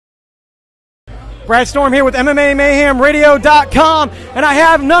Brad Storm here with MMAMayhemRadio.com, and I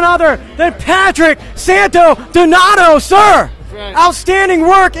have none other than Patrick Santo Donato, sir. Right. Outstanding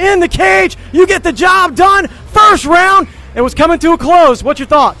work in the cage. You get the job done. First round, it was coming to a close. What's your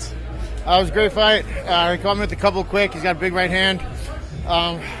thoughts? It was a great fight. He caught me with a couple quick. He's got a big right hand.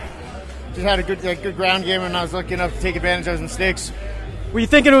 Just had a good ground game, and I was lucky enough to take advantage of his mistakes. Were you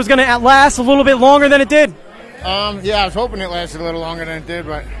thinking it was going to last a little bit longer than it did? Yeah, I was hoping it lasted a little longer than it did,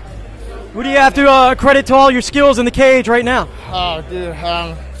 but... Who do you have to credit to all your skills in the cage right now? Oh, dude,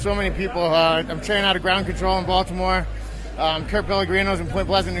 so many people. I'm training out of ground control in Baltimore. Kurt Pellegrino's in Point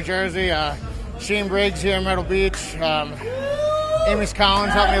Pleasant, New Jersey. Shane Briggs here in Myrtle Beach. Amos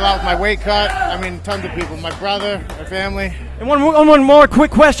Collins helped me a lot with my weight cut. I mean, tons of people. My brother, my family. And one more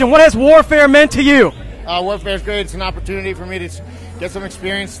quick question. What has Warfare meant to you? Warfare is great. It's an opportunity for me to get some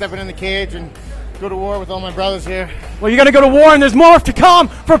experience stepping in the cage and go to war with all my brothers here. Well, you're going to go to war, and there's more to come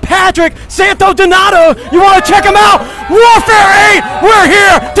for Patrick Santo Donato. You want to check him out? Warfare 8, we're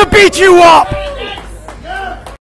here to beat you up.